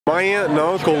My aunt and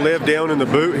uncle lived down in the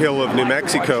Boot Hill of New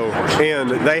Mexico,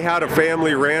 and they had a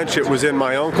family ranch. It was in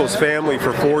my uncle's family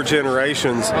for 4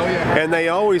 generations, and they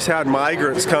always had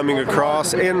migrants coming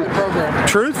across, and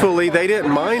truthfully they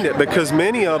didn't mind it because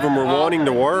many of them were wanting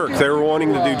to work. They were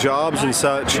wanting to do jobs and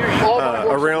such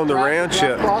around the ranch.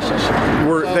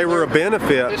 They were a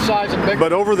benefit,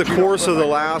 but over the course of the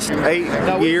last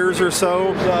 8 years or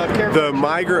so, the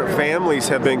migrant families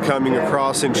have been coming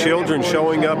across, and children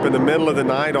showing up in the middle of the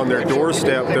night on their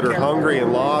doorstep that are hungry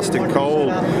and lost and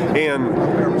cold. And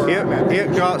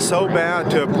it got so bad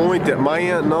to a point that my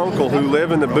aunt and uncle who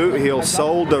live in the Boot Hill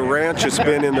sold the ranch that's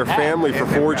been in their family for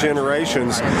 4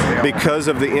 generations because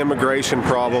of the immigration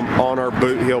problem on our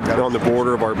Boot Hill, on the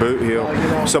border of our Boot Hill.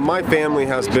 So my family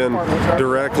has been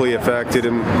directly affected,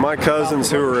 and my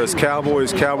cousins who are as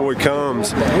Cowboys, Cowboy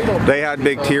comes, they had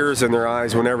big tears in their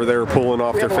eyes whenever they were pulling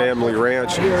off their family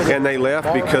ranch, and they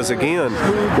left because, again,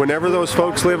 whenever those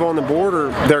folks live on the border,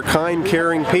 they're kind,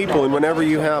 caring people, and whenever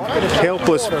you have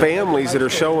helpless families that are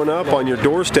showing up on your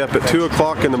doorstep at 2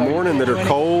 o'clock in the morning that are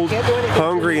cold,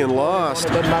 hungry, and lost,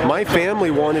 my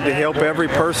family wanted to help every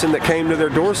person that came to their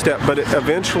doorstep, but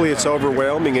eventually it's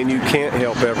overwhelming and you can't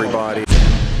help everybody.